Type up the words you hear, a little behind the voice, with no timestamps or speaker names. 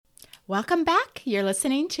Welcome back. You're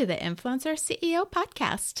listening to the Influencer CEO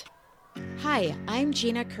podcast. Hi, I'm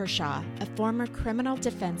Gina Kershaw, a former criminal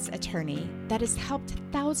defense attorney that has helped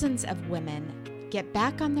thousands of women get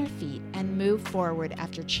back on their feet and move forward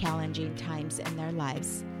after challenging times in their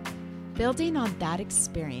lives. Building on that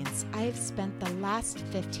experience, I have spent the last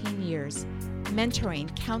 15 years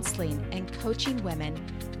mentoring, counseling, and coaching women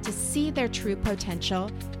to see their true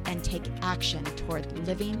potential and take action toward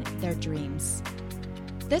living their dreams.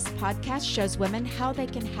 This podcast shows women how they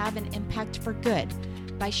can have an impact for good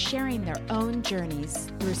by sharing their own journeys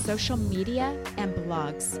through social media and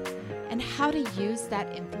blogs, and how to use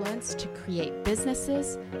that influence to create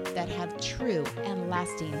businesses that have true and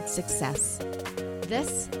lasting success.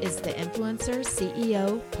 This is the Influencer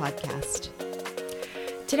CEO podcast.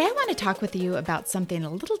 Today I want to talk with you about something a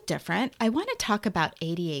little different. I want to talk about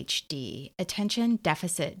ADHD, attention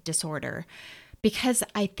deficit disorder, because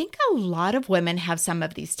I think a lot of women have some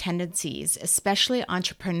of these tendencies, especially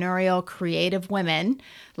entrepreneurial, creative women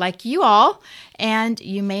like you all, and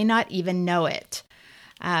you may not even know it.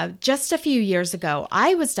 Just a few years ago,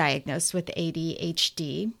 I was diagnosed with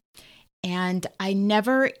ADHD, and I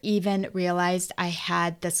never even realized I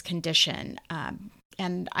had this condition.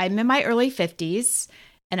 And I'm in my early 50s,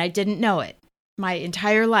 and I didn't know it my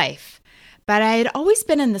entire life. But I had always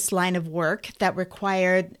been in this line of work that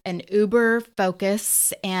required an uber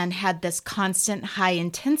focus and had this constant high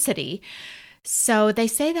intensity. So they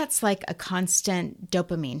say that's like a constant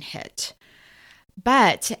dopamine hit.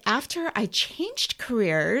 But after I changed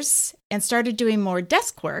careers and started doing more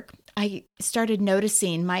desk work, I started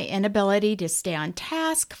noticing my inability to stay on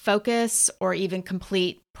task, focus, or even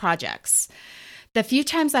complete projects. The few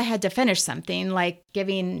times I had to finish something, like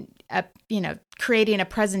creating a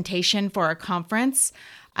presentation for a conference,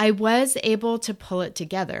 I was able to pull it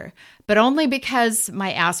together, but only because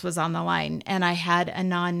my ass was on the line and I had a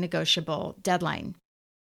non-negotiable deadline.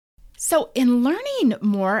 So in learning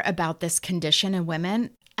more about this condition in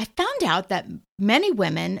women, I found out that many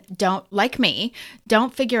women don't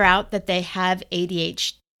figure out that they have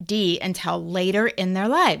ADHD until later in their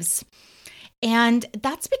lives. And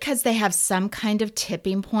that's because they have some kind of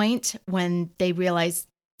tipping point when they realize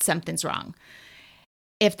something's wrong.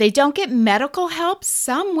 If they don't get medical help,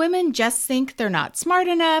 some women just think they're not smart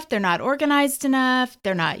enough, they're not organized enough,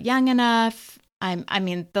 they're not young enough.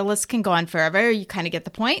 The list can go on forever. You kind of get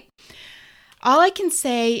the point. All I can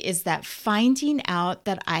say is that finding out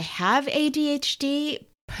that I have ADHD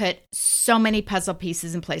put so many puzzle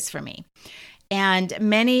pieces in place for me. And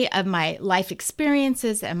many of my life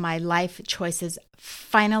experiences and my life choices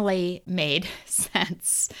finally made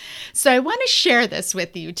sense. So I want to share this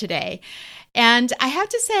with you today. And I have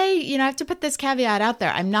to say, I have to put this caveat out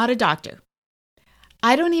there. I'm not a doctor.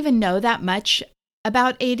 I don't even know that much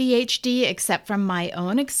about ADHD except from my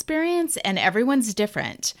own experience, and everyone's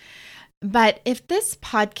different. But if this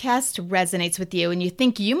podcast resonates with you and you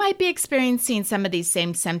think you might be experiencing some of these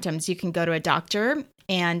same symptoms, you can go to a doctor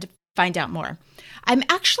and find out more. I'm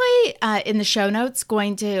actually in the show notes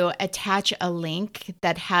going to attach a link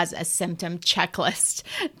that has a symptom checklist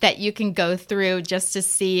that you can go through just to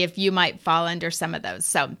see if you might fall under some of those.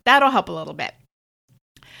 So that'll help a little bit.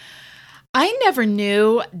 I never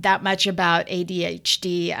knew that much about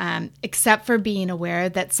ADHD, except for being aware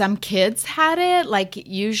that some kids had it, like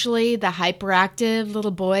usually the hyperactive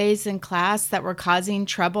little boys in class that were causing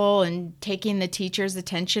trouble and taking the teacher's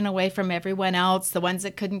attention away from everyone else, the ones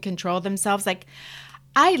that couldn't control themselves. Like,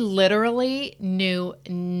 I literally knew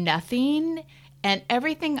nothing, and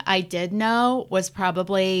everything I did know was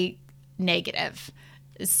probably negative.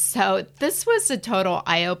 So this was a total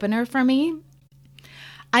eye-opener for me.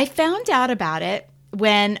 I found out about it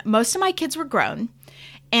when most of my kids were grown,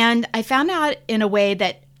 and I found out in a way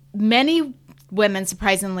that many women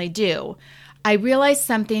surprisingly do. I realized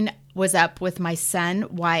something was up with my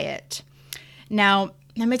son, Wyatt. Now,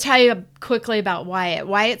 let me tell you quickly about Wyatt.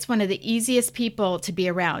 Wyatt's one of the easiest people to be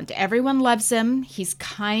around. Everyone loves him. He's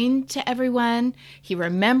kind to everyone. He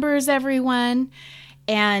remembers everyone.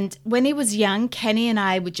 And when he was young, Kenny and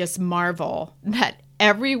I would just marvel that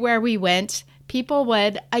everywhere we went, people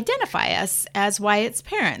would identify us as Wyatt's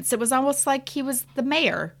parents. It was almost like he was the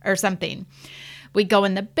mayor or something. We go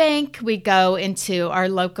in the bank, we go into our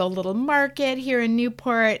local little market here in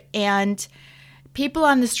Newport, and people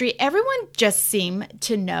on the street, everyone just seemed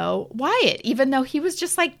to know Wyatt, even though he was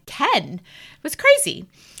just like 10. It was crazy.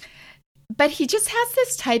 But he just has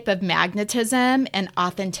this type of magnetism and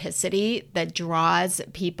authenticity that draws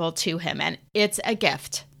people to him, and it's a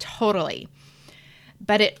gift, totally.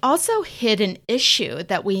 but it also hid an issue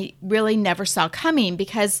that we really never saw coming,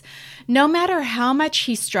 because no matter how much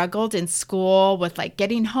he struggled in school with like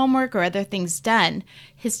getting homework or other things done,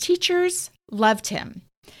 his teachers loved him.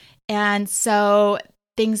 And so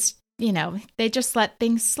things, they just let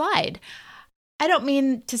things slide. I don't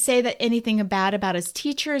mean to say that anything bad about his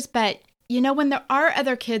teachers, but when there are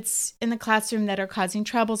other kids in the classroom that are causing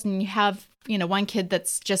troubles and you have, one kid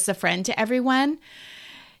that's just a friend to everyone,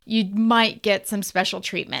 you might get some special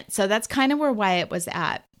treatment. So that's kind of where Wyatt was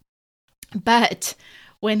at. But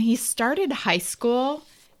when he started high school,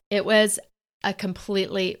 it was a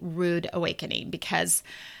completely rude awakening, because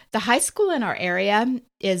the high school in our area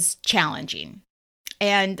is challenging.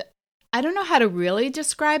 And I don't know how to really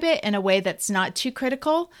describe it in a way that's not too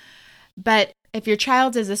critical, but if your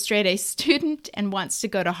child is a straight A student and wants to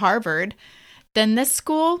go to Harvard, then this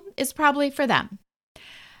school is probably for them.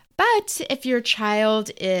 But if your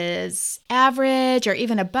child is average or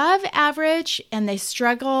even above average and they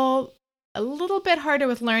struggle a little bit harder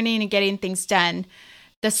with learning and getting things done,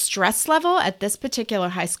 the stress level at this particular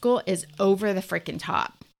high school is over the freaking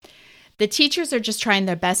top. The teachers are just trying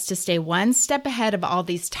their best to stay one step ahead of all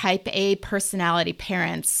these type A personality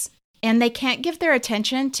parents, and they can't give their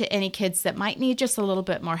attention to any kids that might need just a little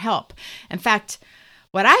bit more help. In fact,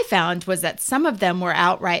 what I found was that some of them were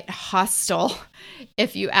outright hostile.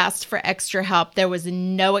 If you asked for extra help, there was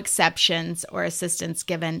no exceptions or assistance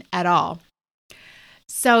given at all.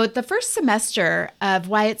 So the first semester of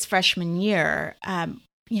Wyatt's freshman year,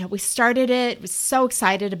 we started it, was so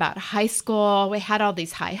excited about high school. We had all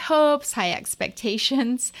these high hopes, high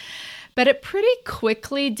expectations, but it pretty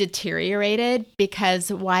quickly deteriorated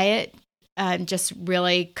because Wyatt just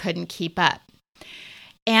really couldn't keep up.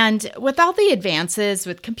 And with all the advances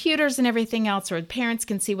with computers and everything else, where parents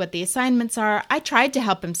can see what the assignments are, I tried to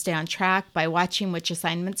help him stay on track by watching which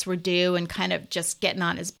assignments were due and kind of just getting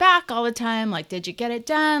on his back all the time. Like, did you get it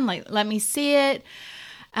done? Like, let me see it.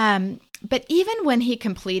 But even when he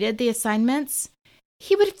completed the assignments,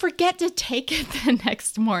 he would forget to take it the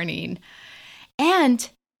next morning. And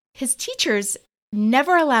his teachers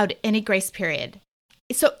never allowed any grace period.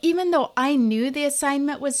 So even though I knew the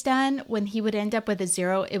assignment was done, when he would end up with a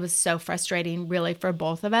 0, it was so frustrating, really, for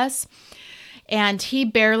both of us. And he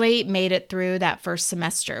barely made it through that first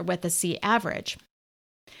semester with a C average.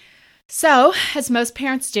 So, as most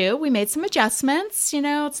parents do, we made some adjustments.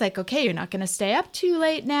 It's like, okay, you're not going to stay up too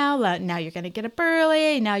late now. Now you're going to get up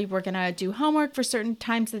early. Now we're going to do homework for certain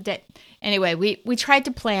times of the day. Anyway, we tried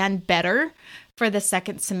to plan better for the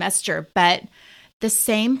second semester, but the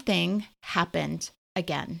same thing happened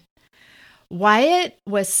again. Wyatt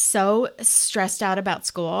was so stressed out about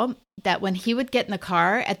school that when he would get in the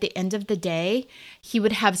car at the end of the day, he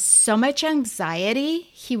would have so much anxiety,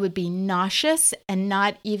 he would be nauseous and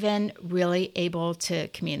not even really able to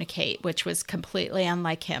communicate, which was completely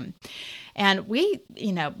unlike him. And we,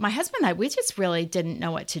 my husband and I, we just really didn't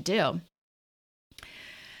know what to do.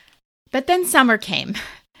 But then summer came.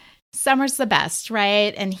 Summer's the best,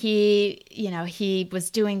 right? And he was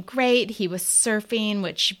doing great. He was surfing,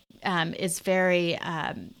 which is very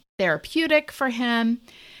therapeutic for him.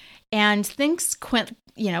 And things went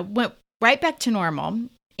right back to normal,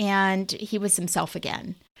 and he was himself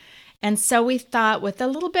again. And so we thought with a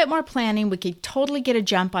little bit more planning, we could totally get a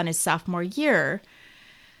jump on his sophomore year.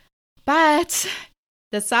 But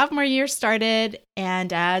the sophomore year started,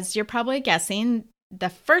 and as you're probably guessing, the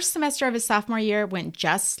first semester of his sophomore year went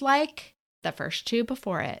just like the first 2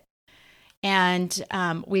 before it. And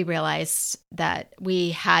we realized that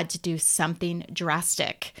we had to do something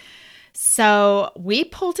drastic. So we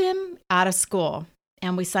pulled him out of school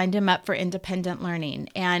and we signed him up for independent learning.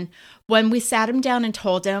 And when we sat him down and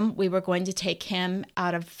told him we were going to take him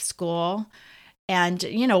out of school and,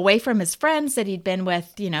 away from his friends that he'd been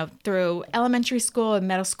with, through elementary school and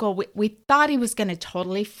middle school, we thought he was going to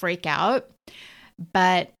totally freak out.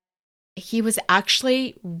 But he was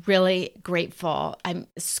actually really grateful.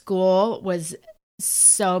 School was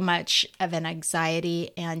so much of an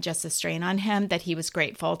anxiety and just a strain on him that he was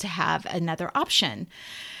grateful to have another option.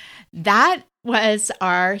 That was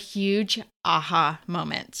our huge aha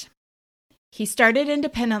moment. He started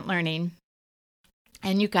independent learning,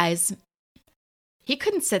 and you guys, he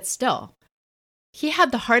couldn't sit still. He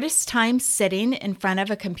had the hardest time sitting in front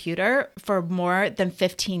of a computer for more than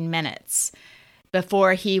 15 minutes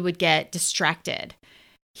before he would get distracted.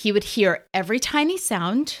 He would hear every tiny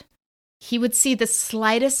sound. He would see the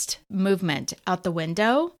slightest movement out the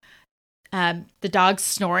window. The dog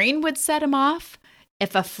snoring would set him off.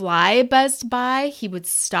 If a fly buzzed by, he would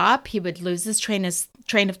stop. He would lose his train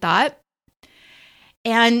of thought.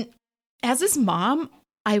 And as his mom,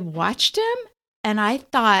 I watched him And I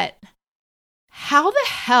thought, how the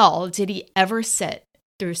hell did he ever sit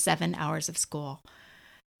through 7 hours of school?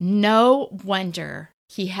 No wonder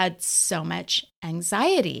he had so much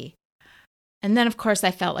anxiety. And then, of course,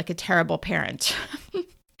 I felt like a terrible parent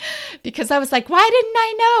because I was like, why didn't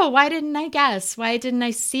I know? Why didn't I guess? Why didn't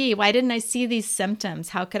I see? Why didn't I see these symptoms?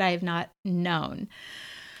 How could I have not known?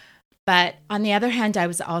 But on the other hand, I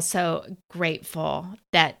was also grateful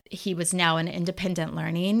that he was now in independent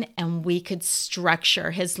learning and we could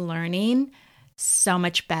structure his learning so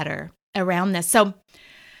much better around this. So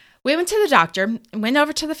we went to the doctor, went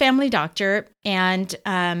over to the family doctor and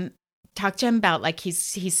talked to him about like he's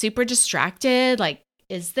super distracted. Like,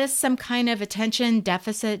 is this some kind of attention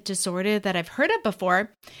deficit disorder that I've heard of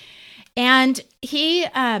before? And he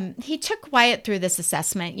took Wyatt through this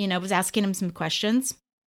assessment, was asking him some questions.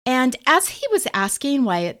 And as he was asking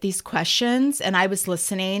Wyatt these questions and I was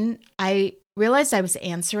listening, I realized I was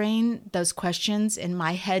answering those questions in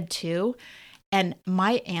my head too. And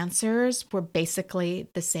my answers were basically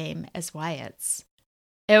the same as Wyatt's.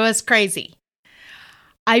 It was crazy.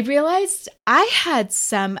 I realized I had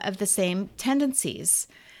some of the same tendencies.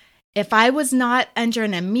 If I was not under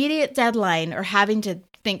an immediate deadline or having to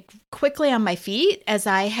think quickly on my feet, as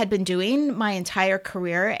I had been doing my entire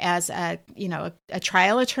career as a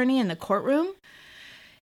trial attorney in the courtroom,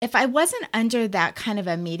 if I wasn't under that kind of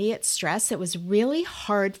immediate stress, it was really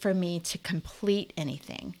hard for me to complete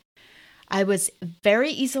anything. I was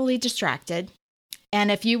very easily distracted. And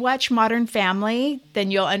if you watch Modern Family,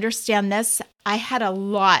 then you'll understand this. I had a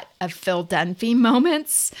lot of Phil Dunphy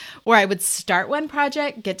moments where I would start one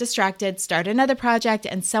project, get distracted, start another project,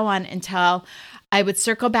 and so on until I would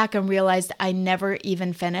circle back and realize I never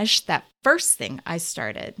even finished that first thing I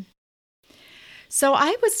started. So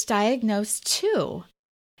I was diagnosed too.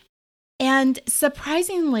 And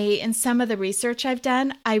surprisingly, in some of the research I've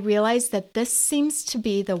done, I realized that this seems to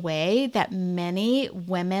be the way that many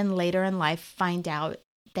women later in life find out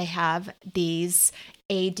they have these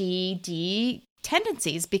ADD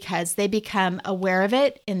tendencies because they become aware of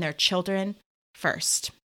it in their children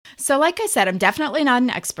first. So like I said, I'm definitely not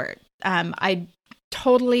an expert. I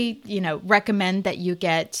totally, recommend that you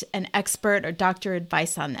get an expert or doctor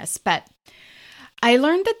advice on this, but I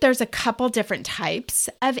learned that there's a couple different types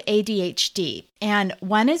of ADHD, and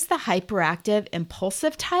one is the hyperactive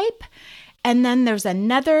impulsive type, and then there's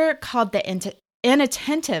another called the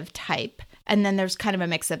inattentive type, and then there's kind of a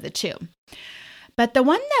mix of the two. But the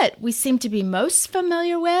one that we seem to be most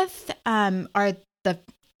familiar with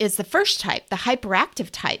is the first type, the hyperactive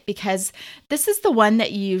type, because this is the one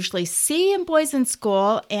that you usually see in boys in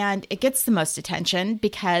school, and it gets the most attention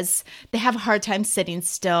because they have a hard time sitting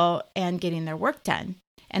still and getting their work done.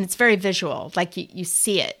 And it's very visual, like you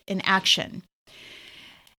see it in action.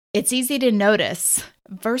 It's easy to notice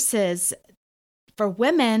versus for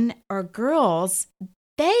women or girls,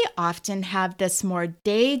 they often have this more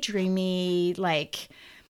daydreamy, like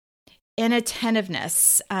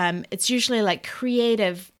inattentiveness. It's usually like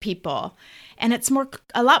creative people, and it's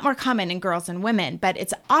a lot more common in girls and women, but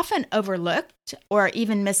it's often overlooked or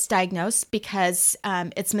even misdiagnosed because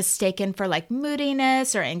it's mistaken for like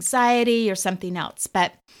moodiness or anxiety or something else.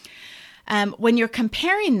 But when you're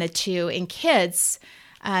comparing the two in kids,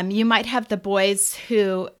 you might have the boys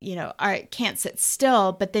who, can't sit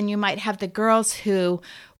still, but then you might have the girls who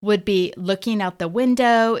would be looking out the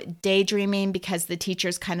window, daydreaming because the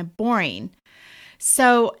teacher's kind of boring.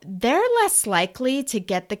 So they're less likely to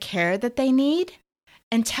get the care that they need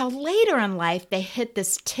until later in life they hit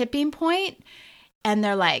this tipping point and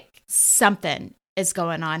they're like, something is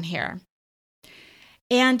going on here.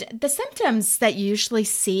 And the symptoms that you usually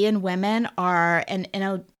see in women are an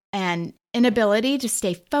inability to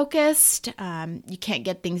stay focused. You can't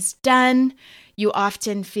get things done. You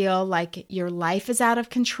often feel like your life is out of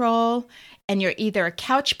control and you're either a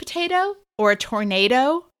couch potato or a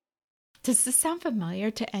tornado. Does this sound familiar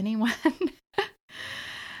to anyone?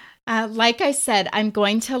 Like I said, I'm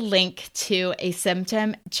going to link to a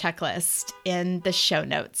symptom checklist in the show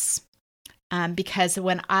notes because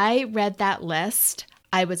when I read that list,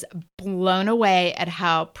 I was blown away at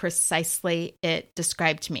how precisely it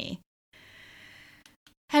described me.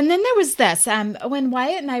 And then there was this, when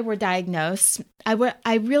Wyatt and I were diagnosed, I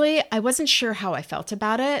wasn't sure how I felt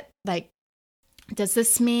about it. Like, does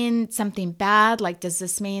this mean something bad? Like, does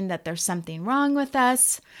this mean that there's something wrong with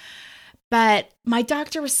us? But my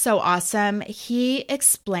doctor was so awesome. He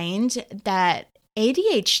explained that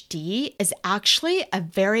ADHD is actually a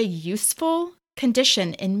very useful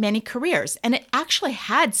condition in many careers. And it actually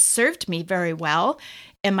had served me very well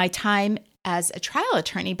in my time as a trial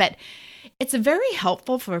attorney. But it's very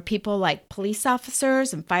helpful for people like police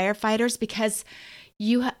officers and firefighters because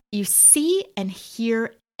you see and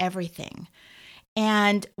hear everything.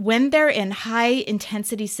 And when they're in high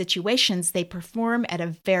intensity situations, they perform at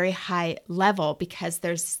a very high level because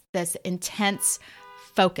there's this intense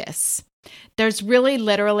focus. There's really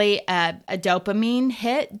literally a dopamine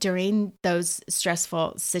hit during those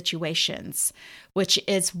stressful situations, which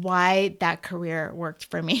is why that career worked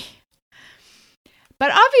for me.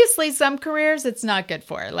 But obviously, some careers it's not good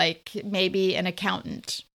for, like maybe an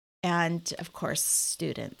accountant and, of course,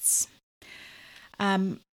 students.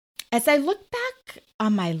 As I look back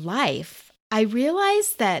on my life, I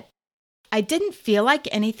realized that I didn't feel like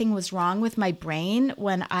anything was wrong with my brain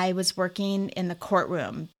when I was working in the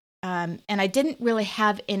courtroom. And I didn't really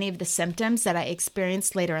have any of the symptoms that I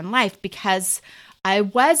experienced later in life because I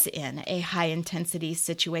was in a high intensity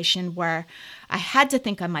situation where I had to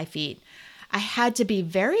think on my feet. I had to be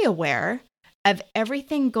very aware of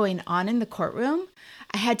everything going on in the courtroom.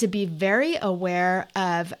 I had to be very aware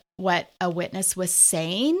of what a witness was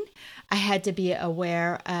saying. I had to be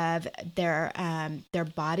aware of their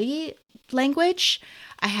body language.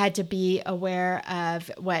 I had to be aware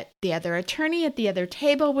of what the other attorney at the other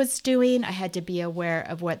table was doing. I had to be aware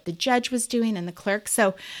of what the judge was doing and the clerk.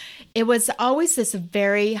 So it was always this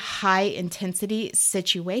very high intensity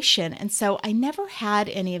situation. And so I never had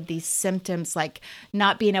any of these symptoms like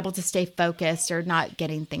not being able to stay focused or not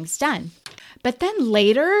getting things done. But then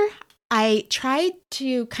later, I tried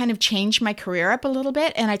to kind of change my career up a little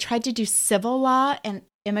bit, and I tried to do civil law and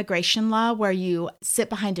immigration law where you sit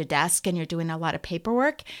behind a desk and you're doing a lot of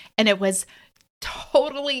paperwork, and it was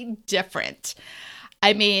totally different.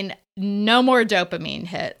 I mean, no more dopamine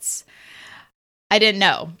hits. I didn't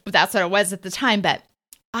know, but that's what it was at the time, but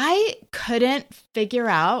I couldn't figure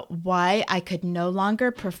out why I could no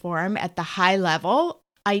longer perform at the high level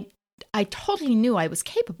I totally knew I was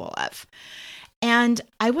capable of. And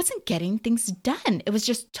I wasn't getting things done. It was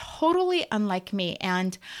just totally unlike me.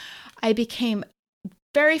 And I became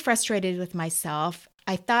very frustrated with myself.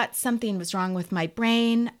 I thought something was wrong with my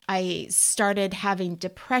brain. I started having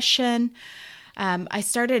depression. I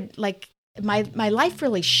started my life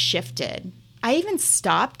really shifted. I even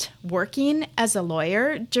stopped working as a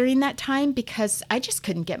lawyer during that time because I just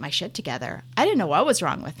couldn't get my shit together. I didn't know what was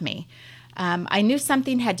wrong with me. I knew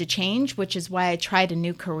something had to change, which is why I tried a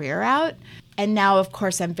new career out. And now, of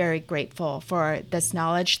course, I'm very grateful for this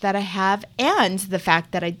knowledge that I have and the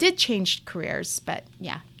fact that I did change careers. But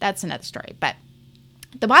yeah, that's another story. But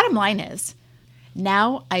the bottom line is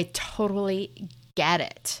now I totally get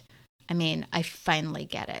it. I mean, I finally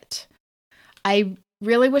get it. I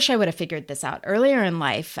really wish I would have figured this out earlier in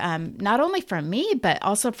life, not only for me, but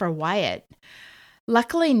also for Wyatt.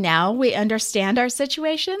 Luckily, now we understand our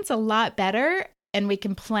situations a lot better and we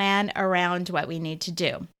can plan around what we need to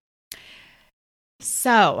do.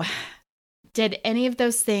 So, did any of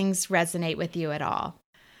those things resonate with you at all?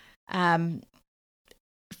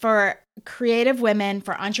 For creative women,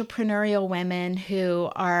 for entrepreneurial women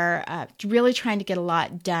who are really trying to get a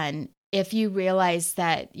lot done, if you realize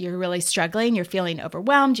that you're really struggling, you're feeling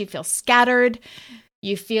overwhelmed, you feel scattered,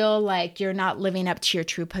 you feel like you're not living up to your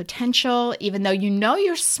true potential, even though you know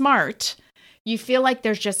you're smart, you feel like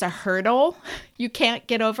there's just a hurdle you can't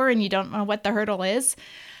get over and you don't know what the hurdle is,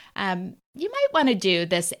 you might want to do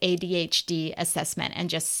this ADHD assessment and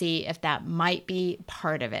just see if that might be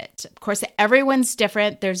part of it. Of course, everyone's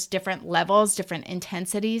different. There's different levels, different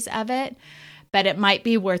intensities of it, but it might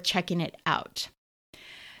be worth checking it out.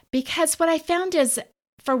 Because what I found is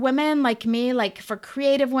for women like me, like for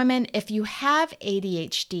creative women, if you have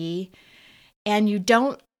ADHD and you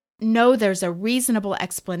don't know there's a reasonable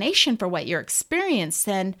explanation for what you're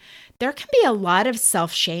experiencing, then there can be a lot of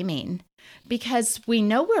self-shaming because we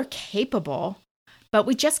know we're capable, but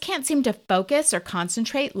we just can't seem to focus or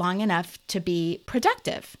concentrate long enough to be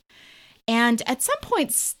productive. And at some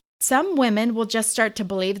point, some women will just start to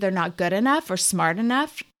believe they're not good enough or smart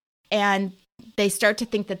enough, and they start to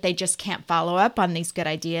think that they just can't follow up on these good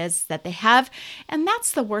ideas that they have. And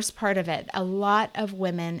that's the worst part of it. A lot of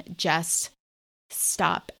women just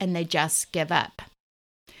stop and they just give up.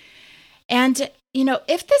 And,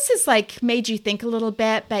 if this is made you think a little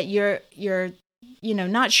bit, but you're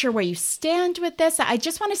not sure where you stand with this, I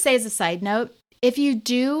just want to say as a side note, if you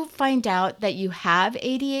do find out that you have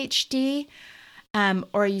ADHD,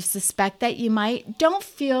 or you suspect that you might, don't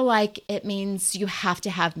feel like it means you have to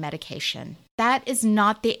have medication. That is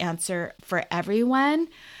not the answer for everyone.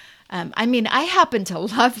 I happen to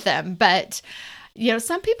love them, but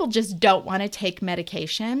some people just don't want to take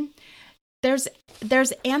medication. there's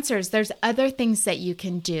answers. There's other things that you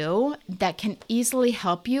can do that can easily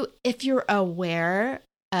help you if you're aware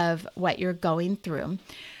of what you're going through.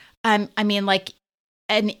 I mean, like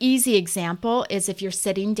an easy example is if you're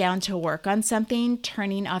sitting down to work on something,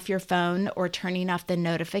 turning off your phone or turning off the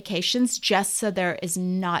notifications just so there is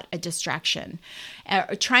not a distraction.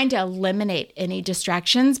 Trying to eliminate any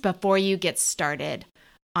distractions before you get started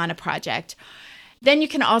on a project. Then you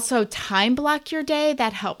can also time block your day.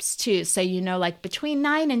 That helps too. So, like between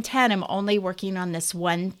 9 and 10, I'm only working on this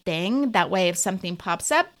one thing. That way, if something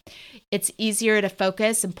pops up, it's easier to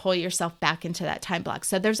focus and pull yourself back into that time block.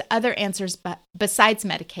 So there's other answers besides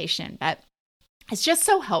medication, but it's just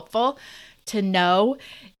so helpful to know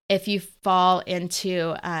if you fall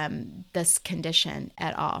into this condition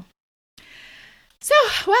at all. So,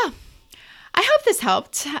 well, I hope this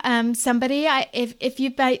helped somebody. If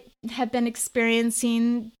you have been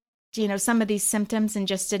experiencing, some of these symptoms and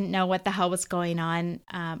just didn't know what the hell was going on,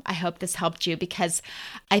 I hope this helped you, because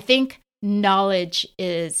I think knowledge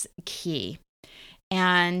is key.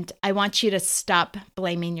 And I want you to stop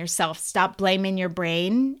blaming yourself, stop blaming your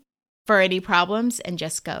brain for any problems, and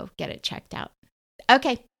just go get it checked out.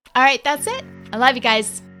 Okay. All right. That's it. I love you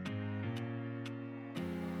guys.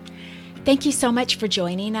 Thank you so much for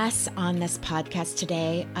joining us on this podcast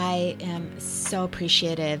today. I am so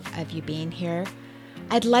appreciative of you being here.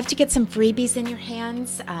 I'd love to get some freebies in your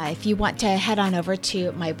hands. If you want to head on over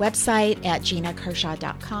to my website at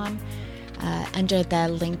ginakershaw.com, under the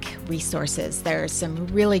link resources, there's some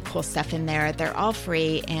really cool stuff in there. They're all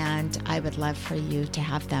free, and I would love for you to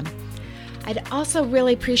have them. I'd also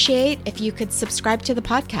really appreciate if you could subscribe to the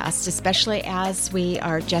podcast, especially as we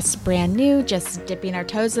are just brand new, just dipping our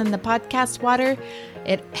toes in the podcast water.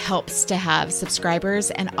 It helps to have subscribers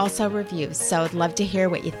and also reviews. So I'd love to hear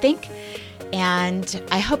what you think. And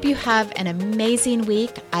I hope you have an amazing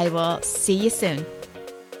week. I will see you soon.